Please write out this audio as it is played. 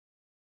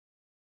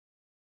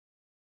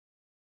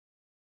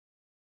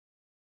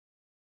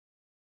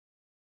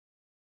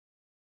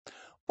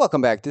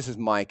Welcome back. This is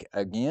Mike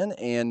again.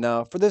 And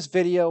for this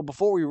video,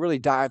 before we really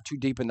dive too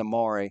deep into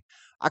Mari,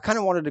 I kind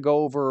of wanted to go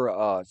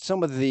over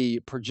some of the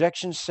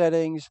projection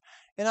settings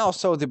and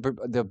also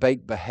the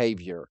bake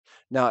behavior.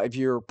 Now, if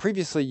you're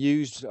previously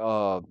used,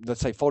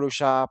 let's say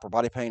Photoshop or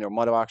Body Paint or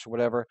Mudbox or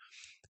whatever,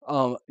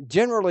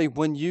 generally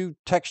when you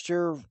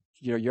texture,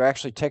 you're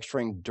actually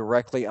texturing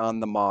directly on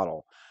the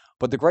model.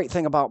 But the great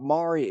thing about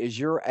Mari is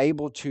you're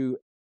able to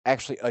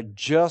actually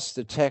adjust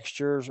the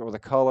textures or the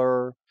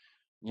color,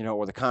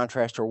 or the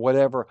contrast or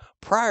whatever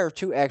prior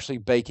to actually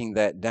baking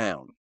that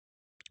down.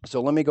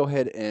 So let me go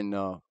ahead and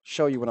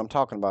show you what I'm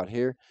talking about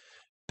here.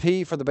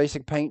 P for the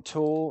basic paint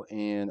tool,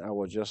 and I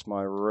will adjust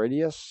my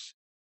radius,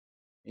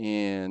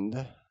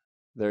 and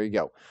there you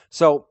go.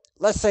 So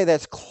let's say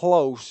that's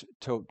close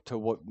to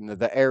what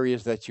the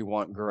areas that you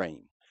want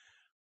green,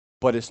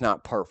 but it's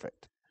not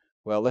perfect.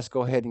 Well, let's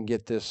go ahead and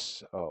get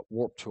this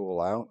warp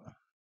tool out,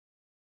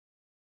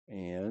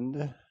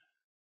 and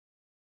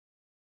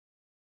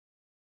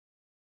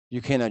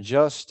you can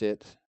adjust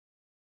it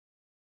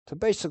to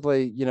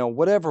basically,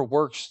 whatever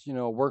works,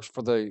 works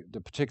for the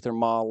particular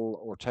model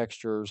or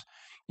textures.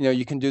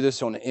 You can do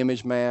this on an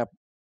image map,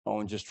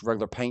 on just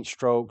regular paint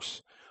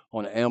strokes,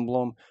 on an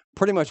emblem,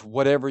 pretty much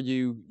whatever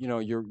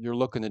you're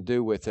looking to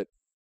do with it.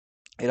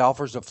 It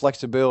offers the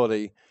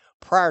flexibility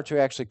prior to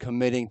actually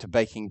committing to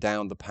baking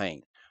down the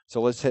paint.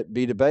 So let's hit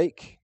B to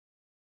bake.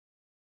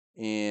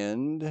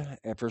 And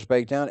after it's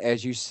baked down,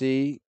 as you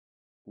see,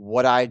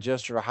 what I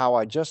adjusted or how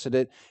I adjusted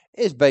it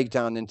is baked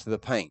down into the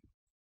paint.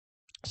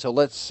 So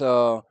let's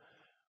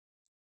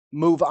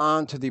move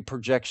on to the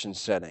projection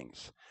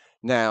settings.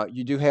 Now,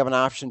 you do have an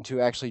option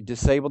to actually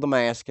disable the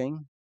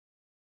masking.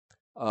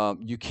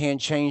 You can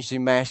change the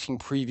masking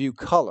preview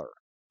color.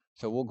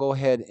 So we'll go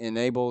ahead and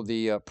enable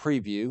the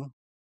preview.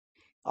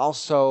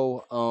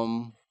 Also,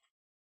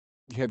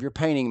 you have your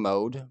painting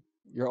mode,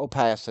 your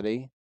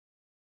opacity,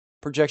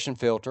 projection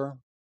filter,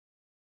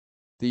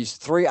 these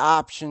three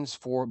options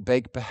for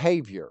bake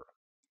behavior.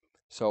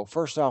 So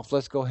first off,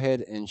 let's go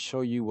ahead and show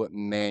you what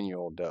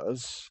manual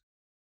does.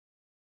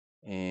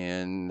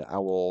 And I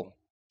will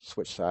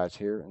switch sides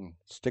here and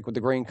stick with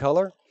the green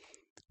color.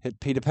 Hit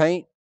P to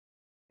paint.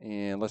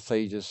 And let's say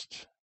you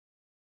just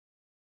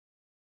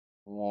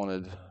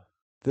wanted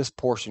this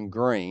portion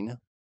green.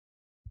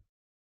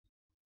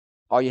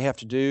 All you have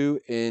to do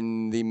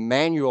in the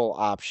manual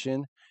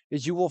option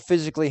is you will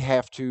physically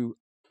have to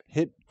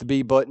hit the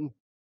B button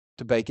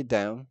to bake it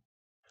down.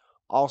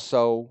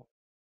 Also,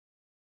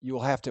 you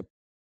will have to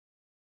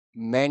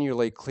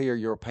manually clear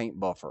your paint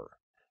buffer.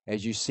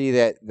 As you see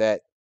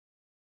that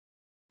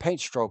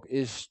paint stroke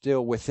is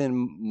still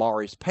within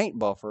Mari's paint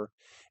buffer.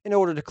 In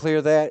order to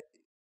clear that,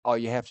 all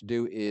you have to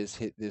do is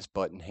hit this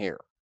button here.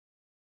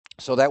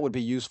 So that would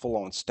be useful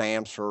on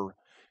stamps or,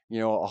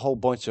 a whole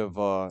bunch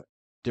of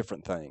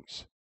different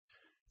things.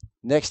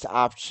 Next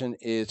option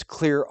is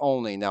clear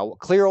only. Now, what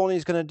clear only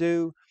is going to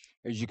do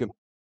is you can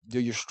do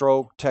your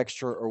stroke,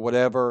 texture, or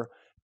whatever,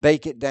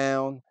 bake it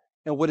down.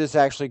 And what it's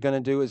actually going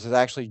to do is it's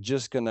actually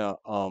just going to,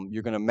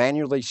 you're going to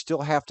manually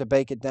still have to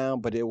bake it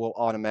down, but it will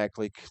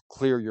automatically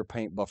clear your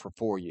paint buffer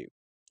for you.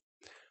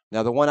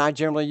 Now, the one I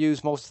generally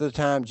use most of the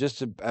time,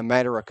 just a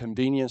matter of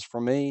convenience for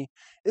me,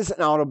 is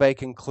an auto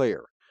bake and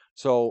clear.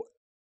 So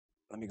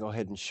let me go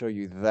ahead and show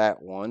you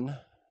that one.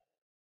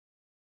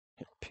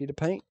 Hit P to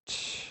paint.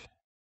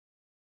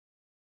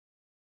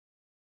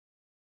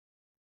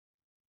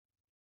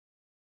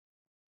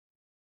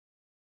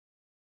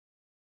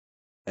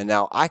 And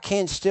now I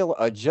can still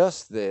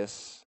adjust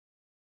this,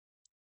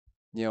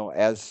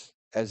 as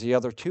the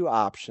other two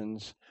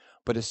options,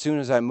 but as soon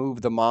as I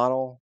move the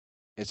model,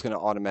 it's going to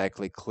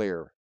automatically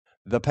clear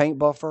the paint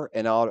buffer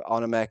and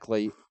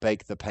automatically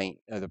bake the paint,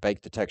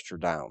 bake the texture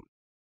down.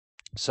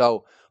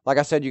 So, like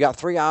I said, you got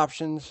three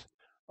options.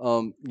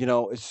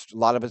 It's a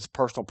lot of it's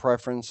personal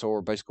preference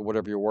or basically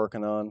whatever you're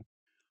working on.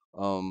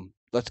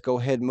 Let's go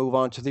ahead and move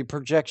on to the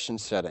projection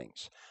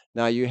settings.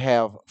 Now you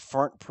have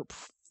front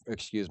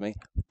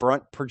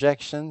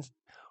projections,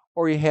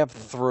 or you have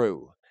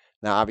through.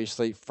 Now,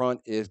 obviously,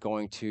 front is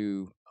going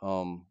to, let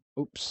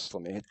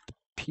me hit the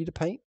P to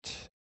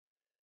paint.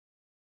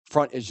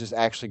 Front is just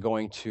actually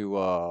going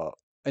to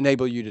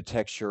enable you to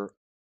texture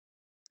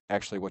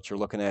actually what you're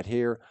looking at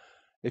here.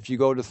 If you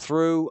go to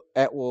through,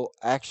 it will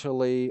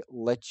actually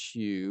let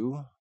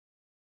you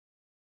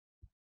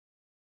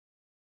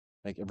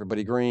make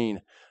everybody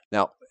green.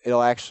 Now,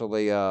 it'll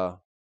actually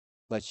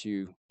let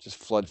you just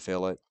flood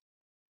fill it.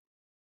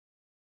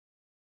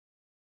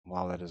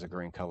 Wow, that is a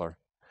green color.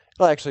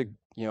 It'll actually,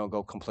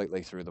 go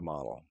completely through the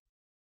model.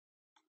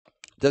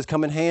 It does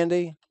come in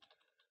handy.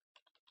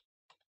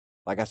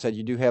 Like I said,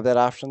 you do have that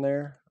option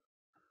there.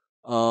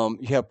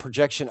 You have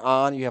projection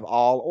on, you have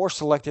all, or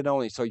selected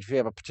only. So if you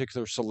have a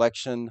particular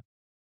selection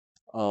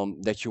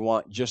that you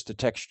want just the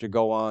texture to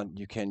go on,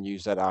 you can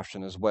use that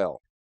option as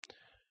well.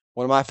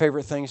 One of my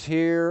favorite things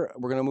here,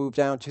 we're going to move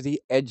down to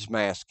the edge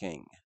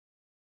masking.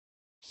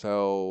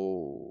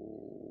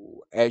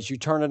 So as you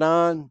turn it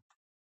on,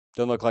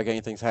 doesn't look like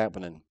anything's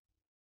happening.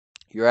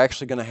 you're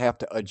actually going to have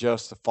to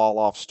adjust the fall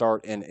off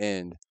start and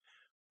end.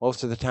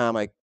 Most of the time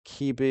I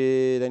keep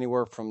it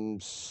anywhere from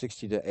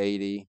 60 to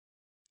 80.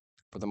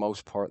 For the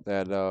most part,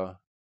 that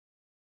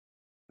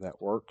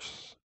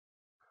works.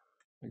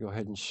 Let me go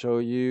ahead and show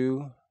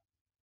you.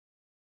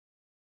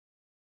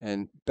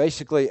 And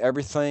basically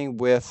everything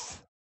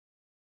with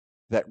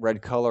that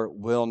red color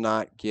will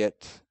not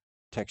get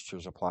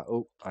textures applied.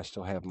 Oh, I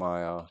still have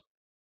my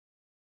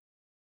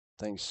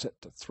thing set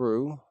to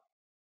through.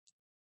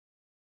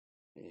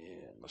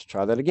 And let's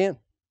try that again.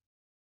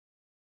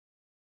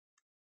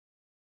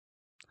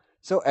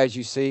 So as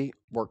you see,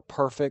 work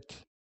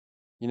perfect.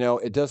 You know,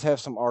 it does have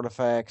some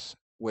artifacts,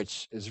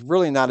 which is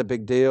really not a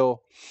big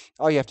deal.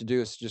 All you have to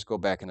do is just go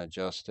back and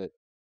adjust it.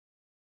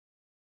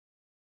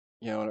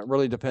 You know, and it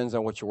really depends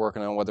on what you're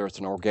working on, whether it's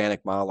an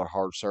organic model or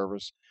hard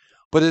surface.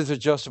 But it is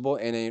adjustable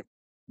and it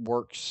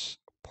works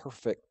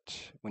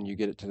perfect when you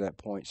get it to that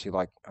point. See,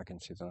 like I can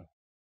see the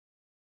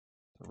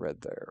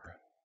red there.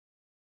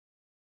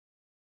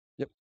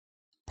 Yep,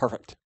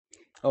 perfect.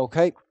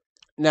 Okay,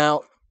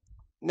 now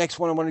next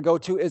one I want to go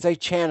to is a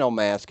channel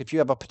mask. If you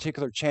have a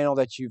particular channel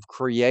that you've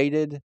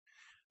created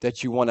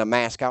that you want to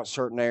mask out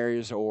certain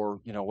areas, or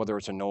you know, whether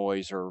it's a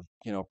noise or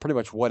you know, pretty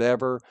much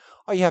whatever,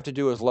 all you have to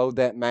do is load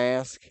that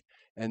mask,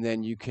 and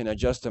then you can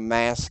adjust the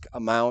mask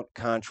amount,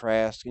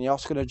 contrast, and you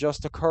also can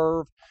adjust the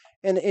curve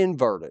and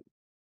invert it.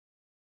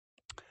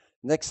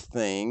 Next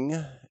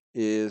thing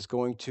is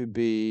going to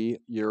be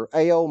your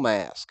AO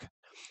mask.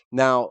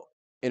 Now,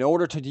 in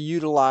order to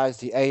utilize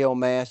the AO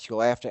mask,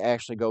 you'll have to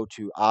actually go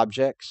to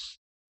Objects,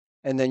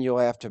 and then you'll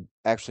have to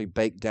actually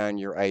bake down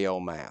your AO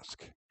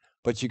mask.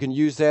 But you can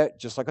use that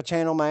just like a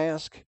channel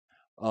mask.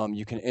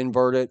 You can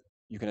invert it.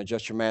 You can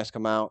adjust your mask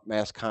amount,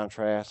 mask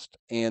contrast,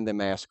 and the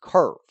mask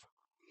curve.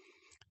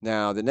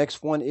 Now, the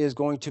next one is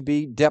going to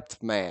be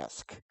depth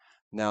mask.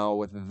 Now,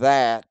 with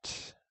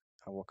that,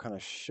 I will kind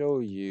of show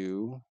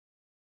you.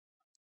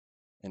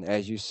 And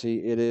as you see,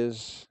 it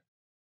is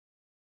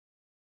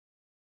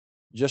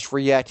just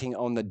reacting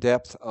on the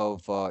depth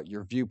of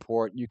your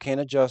viewport. You can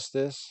adjust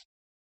this.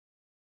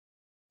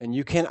 And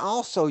you can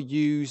also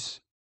use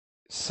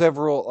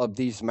several of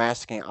these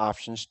masking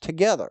options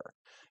together.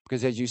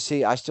 Because as you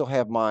see, I still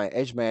have my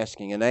edge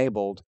masking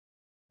enabled,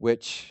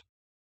 which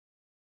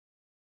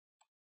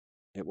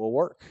it will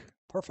work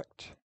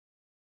perfect.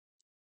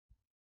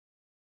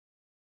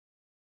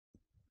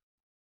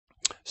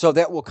 So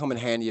that will come in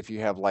handy if you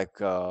have like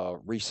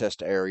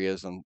recessed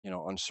areas and you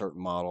know on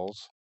certain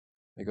models.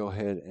 Let me go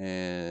ahead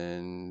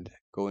and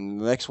go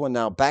into the next one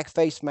now. Back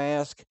face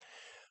mask.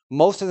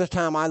 Most of the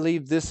time I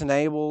leave this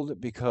enabled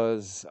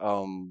because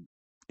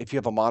if you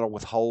have a model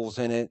with holes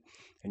in it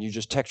and you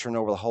just texturing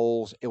over the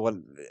holes, it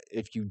would,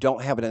 if you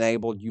don't have it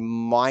enabled, you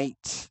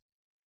might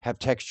have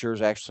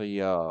textures actually,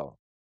 you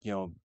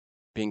know,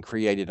 being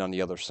created on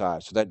the other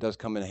side. So that does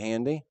come in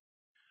handy.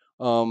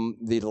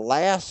 The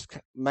last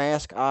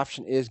mask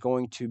option is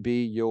going to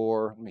be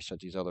your, let me shut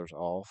these others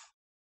off.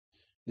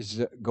 This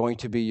is going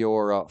to be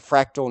your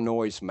fractal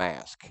noise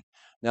mask.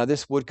 Now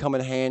this would come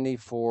in handy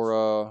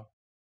for,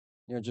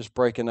 you know, just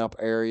breaking up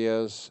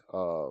areas,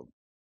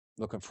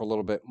 looking for a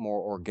little bit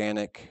more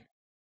organic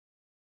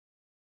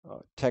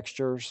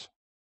textures.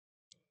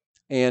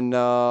 And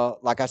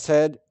like I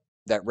said,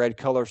 that red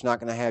color is not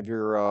going to have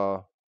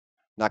your,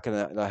 not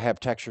going to have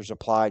textures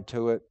applied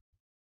to it.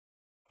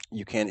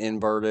 You can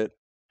invert it.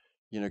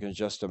 You know, you can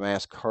adjust the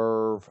mask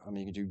curve. I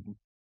mean, you can do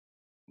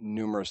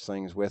numerous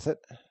things with it.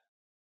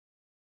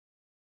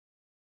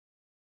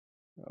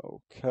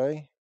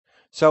 Okay.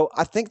 So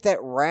I think that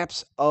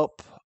wraps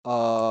up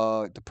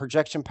the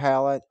projection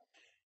palette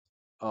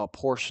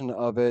portion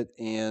of it.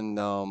 And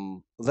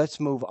let's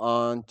move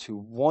on to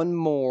one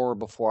more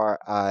before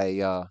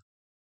I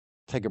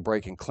take a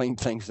break and clean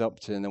things up,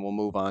 and then we'll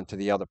move on to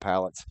the other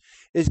palettes.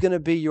 Is going to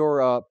be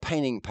your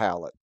painting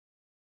palette.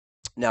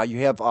 Now you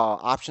have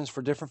options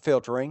for different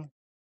filtering.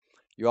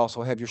 You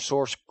also have your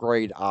source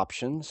grade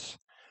options.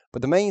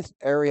 But the main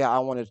area I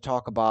wanted to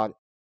talk about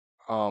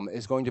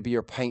is going to be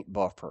your paint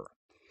buffer.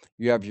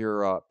 You have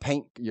your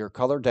paint, your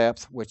color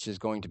depth, which is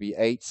going to be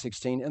 8,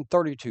 16, and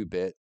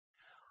 32-bit.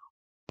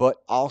 But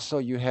also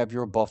you have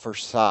your buffer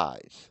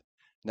size.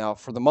 Now,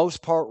 for the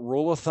most part,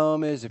 rule of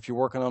thumb is if you're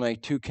working on a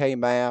 2K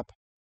map,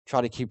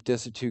 try to keep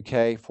this at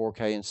 2K,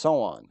 4K, and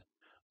so on.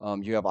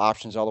 You have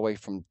options all the way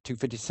from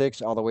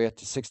 256 all the way up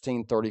to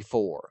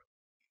 1634.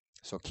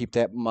 So keep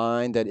that in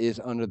mind. That is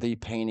under the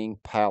painting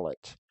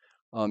palette.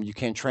 You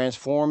can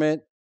transform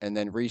it and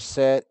then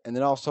reset, and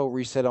then also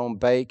reset on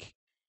bake,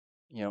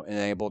 you know,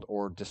 enabled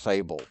or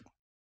disabled.